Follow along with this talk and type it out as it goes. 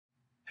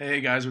Hey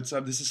guys, what's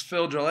up? This is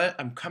Phil Drillette.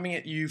 I'm coming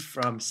at you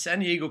from San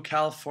Diego,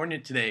 California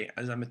today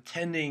as I'm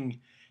attending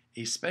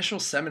a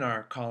special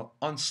seminar called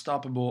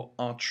Unstoppable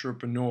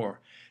Entrepreneur.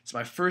 It's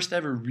my first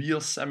ever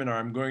real seminar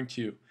I'm going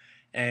to,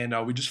 and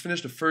we just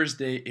finished the first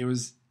day. It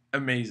was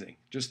amazing,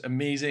 just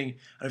amazing.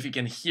 I don't know if you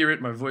can hear it.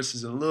 My voice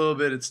is a little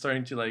bit, it's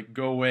starting to like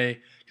go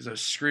away because I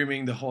was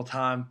screaming the whole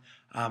time.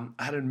 I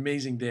had an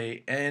amazing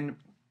day, and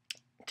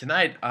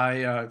tonight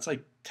it's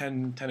like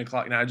 10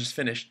 o'clock now. I just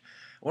finished.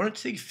 I wanted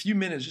to take a few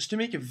minutes just to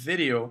make a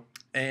video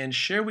and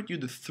share with you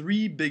the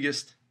three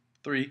biggest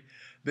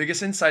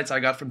insights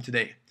I got from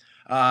today.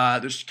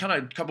 There's kind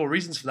of a couple of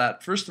reasons for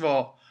that. First of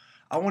all,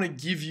 I want to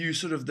give you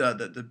sort of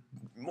the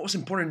most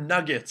important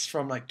nuggets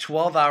from like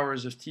 12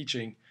 hours of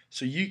teaching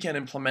so you can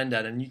implement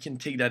that and you can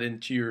take that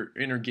into your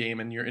inner game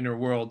and your inner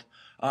world.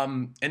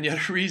 And the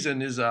other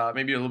reason is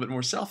maybe a little bit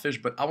more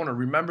selfish, but I want to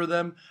remember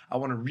them. I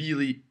want to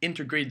really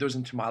integrate those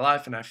into my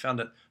life, and I found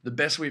that the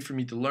best way for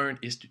me to learn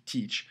is to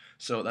teach.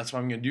 So that's what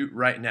I'm going to do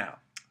right now.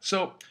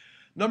 So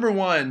number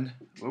one,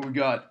 what we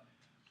got?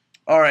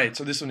 All right,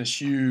 so this one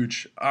is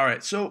huge. All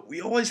right, so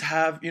we always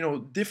have,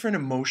 different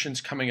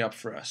emotions coming up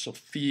for us. So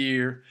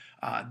fear,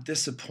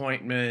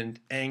 disappointment,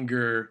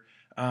 anger,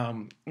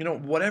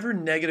 whatever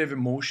negative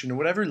emotion or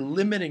whatever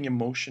limiting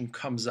emotion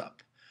comes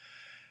up.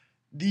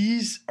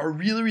 These are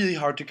really, really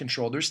hard to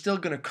control. They're still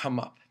going to come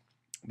up.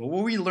 But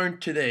what we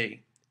learned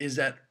today is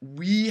that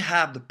we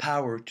have the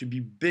power to be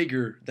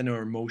bigger than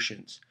our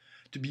emotions,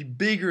 to be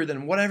bigger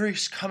than whatever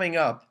is coming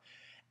up.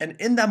 And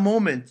in that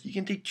moment, you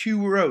can take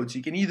two roads.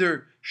 You can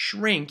either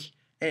shrink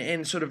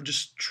and sort of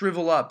just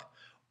shrivel up,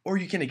 or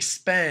you can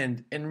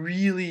expand and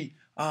really,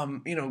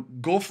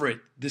 go for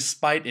it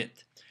despite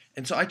it.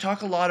 And so I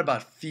talk a lot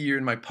about fear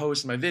in my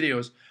posts and my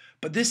videos,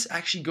 but this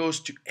actually goes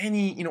to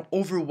any,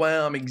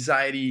 overwhelm,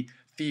 anxiety,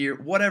 fear,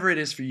 whatever it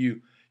is for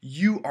you.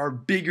 You are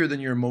bigger than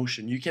your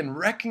emotion. You can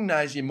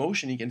recognize the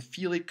emotion, you can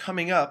feel it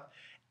coming up,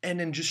 and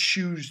then just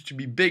choose to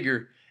be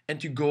bigger and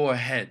to go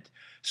ahead.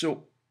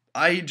 So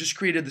I just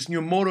created this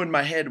new motto in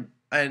my head,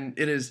 and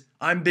it is,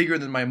 I'm bigger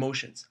than my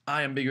emotions.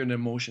 I am bigger than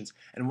emotions.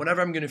 And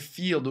whenever I'm going to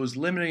feel those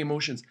limiting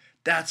emotions,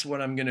 that's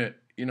what I'm going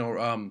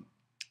to,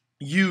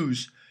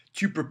 use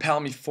to propel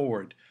me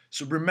forward.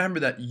 So remember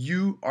that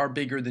you are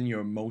bigger than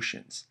your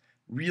emotions.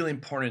 Really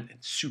important and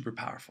super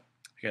powerful.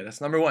 Okay,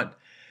 that's number one.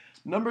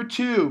 Number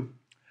two.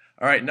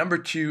 All right, number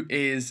two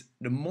is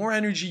the more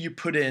energy you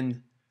put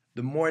in,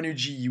 the more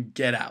energy you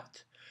get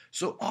out.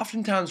 So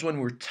oftentimes when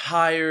we're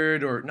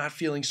tired or not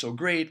feeling so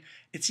great,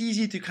 it's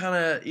easy to kind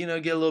of,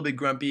 get a little bit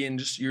grumpy and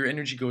just your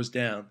energy goes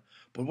down.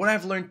 But what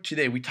I've learned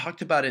today, we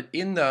talked about it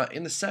in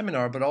the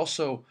seminar, but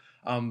also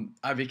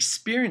I've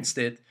experienced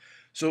it.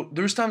 So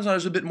there's times when I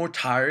was a bit more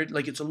tired,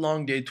 like it's a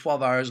long day,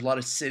 12 hours, a lot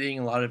of sitting,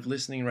 a lot of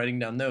listening, writing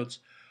down notes.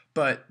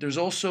 But there's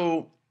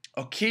also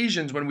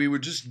occasions when we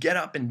would just get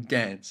up and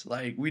dance.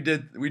 Like we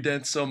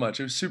danced so much.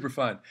 It was super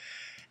fun.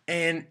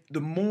 And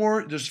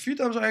there's a few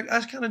times I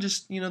kind of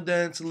just,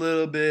 dance a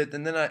little bit,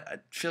 and then I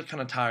feel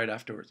kind of tired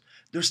afterwards.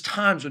 There's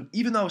times when,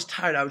 even though I was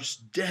tired, I would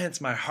just dance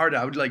my heart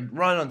out. I would like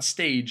run on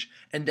stage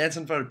and dance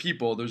in front of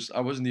people. I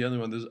wasn't the only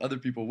one. There's other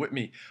people with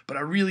me, but I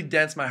really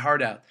danced my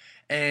heart out.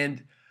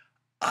 And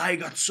I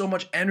got so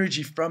much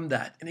energy from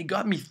that. And it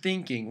got me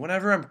thinking,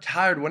 whenever I'm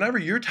tired, whenever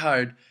you're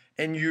tired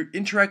and you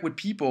interact with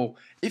people,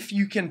 if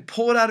you can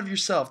pull it out of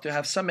yourself to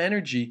have some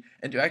energy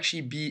and to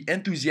actually be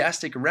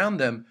enthusiastic around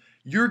them,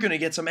 you're going to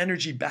get some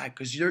energy back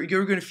because you're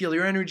going to feel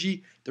your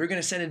energy. They're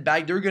going to send it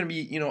back. They're going to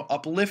be,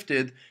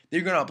 uplifted.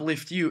 They're going to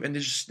uplift you. And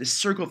this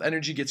circle of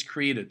energy gets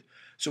created.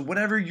 So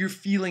whenever you're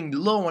feeling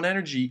low on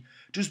energy,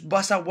 just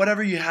bust out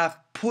whatever you have,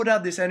 put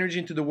out this energy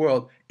into the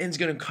world, and it's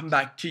going to come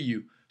back to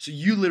you. So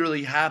you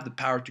literally have the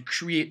power to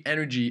create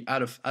energy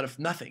out of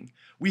nothing.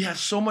 We have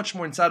so much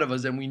more inside of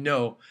us than we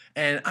know.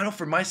 And I know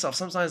for myself,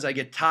 sometimes I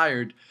get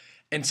tired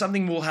and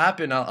something will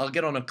happen. I'll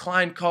get on a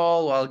client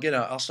call, or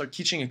I'll start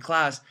teaching a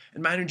class,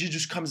 and my energy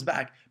just comes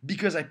back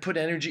because I put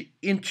energy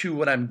into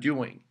what I'm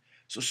doing.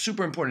 So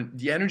super important.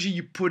 The energy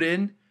you put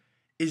in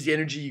is the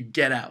energy you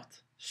get out.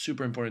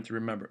 Super important to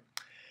remember.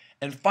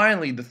 And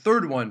finally, the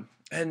third one,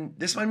 and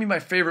this might be my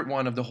favorite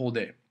one of the whole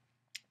day.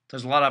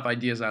 There's a lot of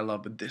ideas I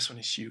love, but this one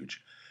is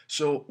huge.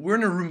 So we're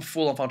in a room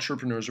full of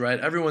entrepreneurs, right?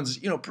 Everyone's,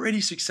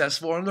 pretty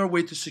successful, on their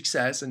way to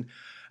success, and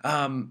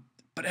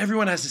but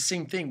everyone has the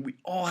same thing. We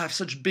all have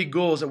such big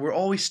goals that we're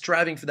always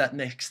striving for that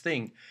next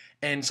thing.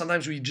 And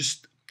sometimes we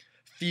just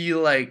feel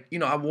like,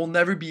 I will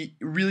never be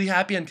really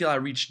happy until I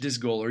reach this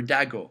goal or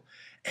that goal.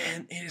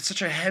 And it's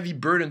such a heavy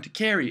burden to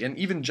carry. And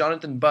even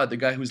Jonathan Budd, the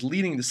guy who's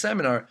leading the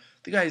seminar,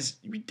 the guy is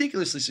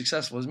ridiculously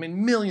successful. He's made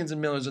millions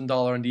and millions of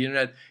dollars on the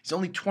internet. He's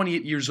only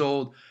 28 years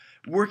old,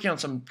 working on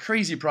some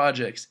crazy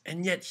projects,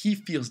 and yet he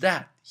feels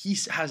that. He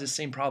has the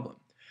same problem.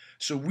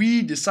 So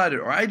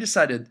I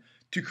decided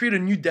to create a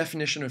new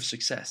definition of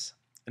success.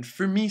 And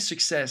for me,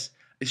 success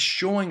is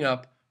showing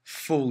up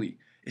fully.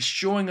 It's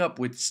showing up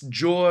with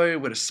joy,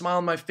 with a smile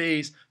on my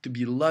face, to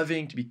be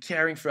loving, to be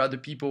caring for other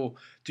people,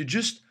 to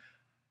just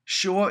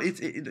show up.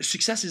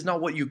 Success is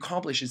not what you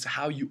accomplish, it's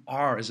how you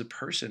are as a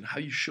person, how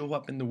you show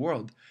up in the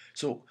world.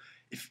 So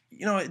If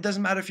it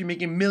doesn't matter if you're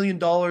making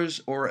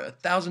 $1,000,000 or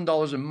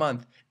 $1,000 a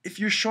month. If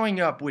you're showing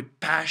up with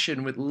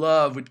passion, with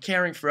love, with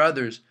caring for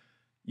others,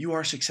 you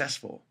are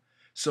successful.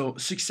 So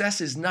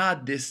success is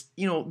not this,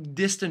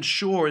 distant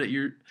shore that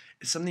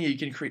it's something that you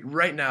can create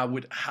right now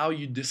with how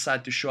you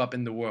decide to show up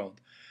in the world.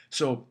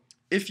 So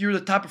if you're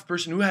the type of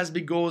person who has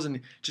big goals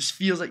and just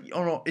feels like,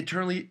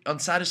 eternally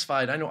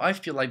unsatisfied, I know I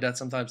feel like that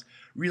sometimes,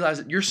 realize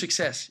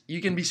that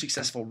you can be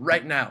successful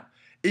right now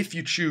if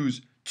you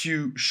choose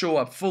to show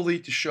up fully,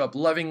 to show up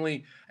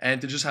lovingly,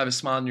 and to just have a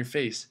smile on your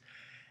face.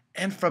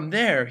 And from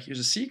there, here's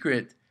a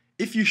secret.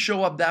 If you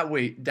show up that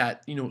way,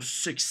 that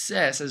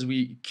success as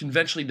we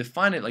conventionally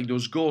define it, like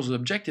those goals and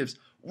objectives,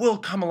 will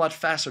come a lot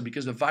faster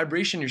because the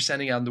vibration you're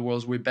sending out in the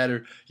world is way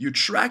better. You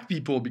attract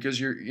people because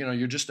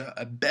you're just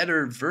a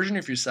better version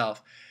of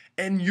yourself.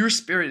 And your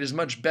spirit is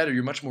much better.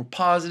 You're much more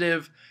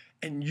positive,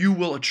 and you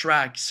will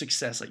attract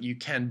success like you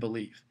can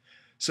believe.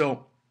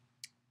 So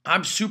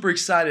I'm super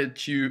excited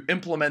to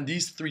implement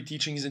these 3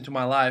 teachings into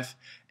my life,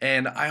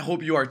 and I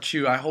hope you are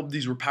too. I hope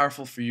these were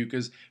powerful for you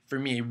because for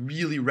me, it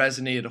really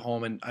resonated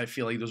home, and I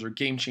feel like those are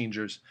game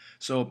changers.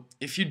 So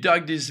if you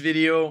dug this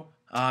video,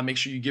 make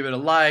sure you give it a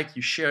like,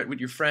 you share it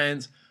with your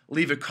friends,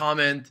 leave a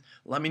comment,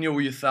 let me know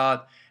what you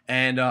thought,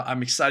 and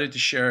I'm excited to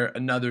share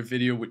another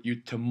video with you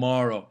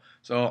tomorrow.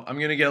 So I'm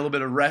going to get a little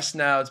bit of rest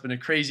now. It's been a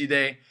crazy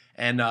day,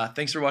 and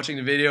thanks for watching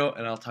the video,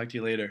 and I'll talk to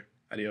you later.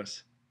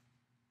 Adios.